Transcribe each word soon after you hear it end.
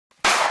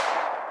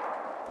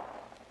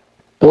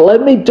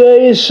Let me tell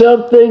you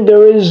something.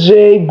 There is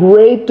a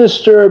great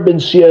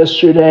disturbance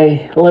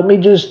yesterday. Let me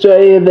just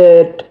tell you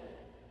that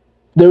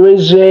there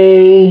is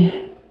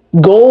a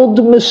gold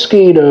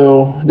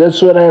mosquito.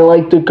 That's what I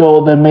like to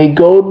call them. A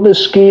gold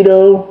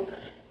mosquito.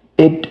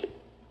 It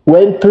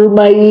went through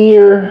my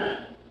ear.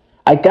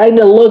 I kind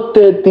of looked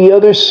at the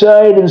other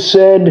side and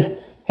said,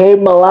 "Hey,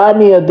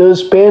 Melania,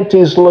 those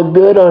panties look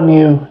good on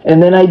you."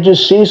 And then I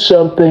just see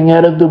something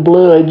out of the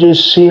blue. I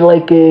just see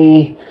like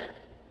a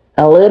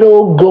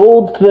little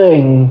gold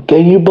thing.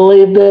 Can you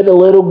believe that? A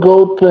little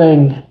gold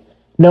thing.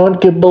 No one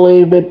could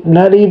believe it.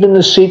 Not even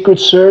the Secret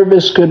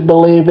Service could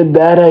believe it.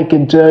 That I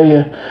can tell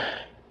you.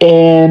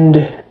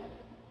 And,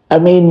 I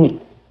mean,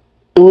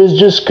 it was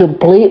just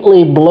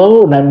completely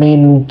blown. I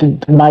mean,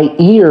 my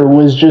ear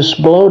was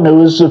just blown. It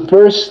was the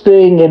first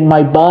thing in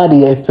my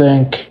body, I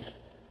think,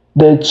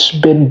 that's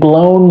been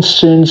blown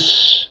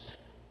since,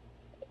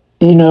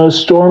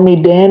 Stormy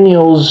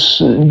Daniels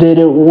did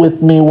it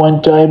with me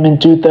one time in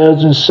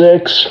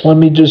 2006. Let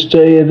me just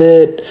tell you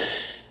that.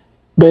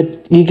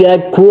 But you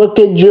got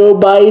crooked Joe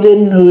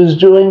Biden, who's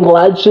doing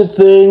lots of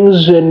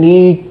things, and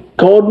he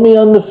called me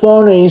on the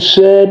phone and he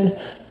said,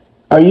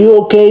 "Are you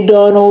okay,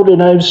 Donald?"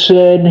 And I've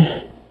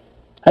said,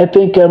 "I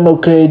think I'm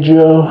okay,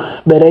 Joe,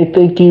 but I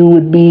think you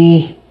would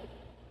be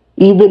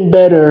even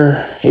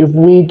better if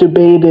we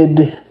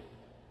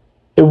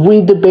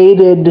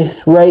debated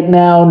right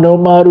now, no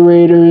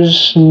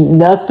moderators,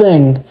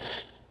 nothing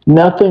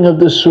of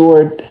the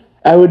sort.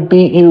 I would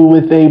beat you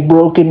with a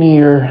broken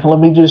ear." Let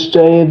me just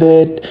tell you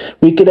that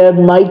we could have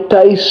Mike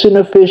Tyson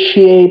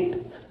officiate.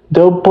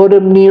 Don't put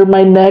him near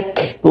my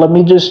neck. Let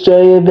me just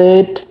tell you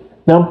that.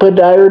 Don't put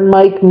Iron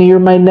Mike near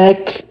my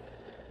neck.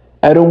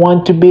 I don't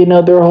want to be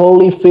another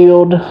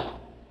Holyfield.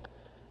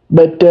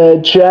 But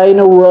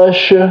China,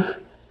 Russia,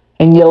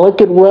 and you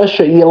look at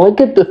Russia, you look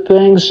at the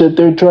things that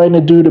they're trying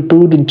to do to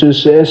Putin to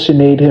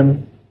assassinate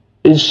him.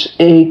 It's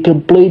a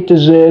complete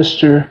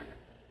disaster.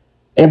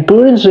 And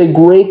Putin's a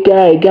great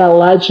guy. I got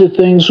lots of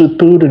things with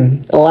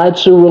Putin,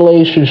 lots of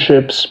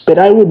relationships, but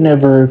I would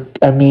never,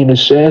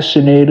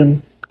 assassinate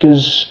him,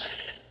 because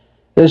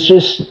that's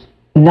just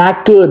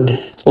not good.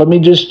 Let me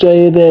just tell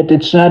you that.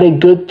 It's not a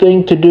good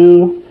thing to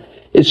do.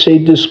 It's a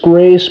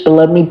disgrace, but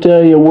let me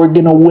tell you, we're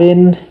going to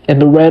win, and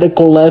the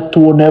radical left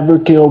will never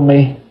kill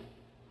me.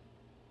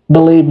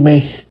 Believe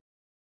me.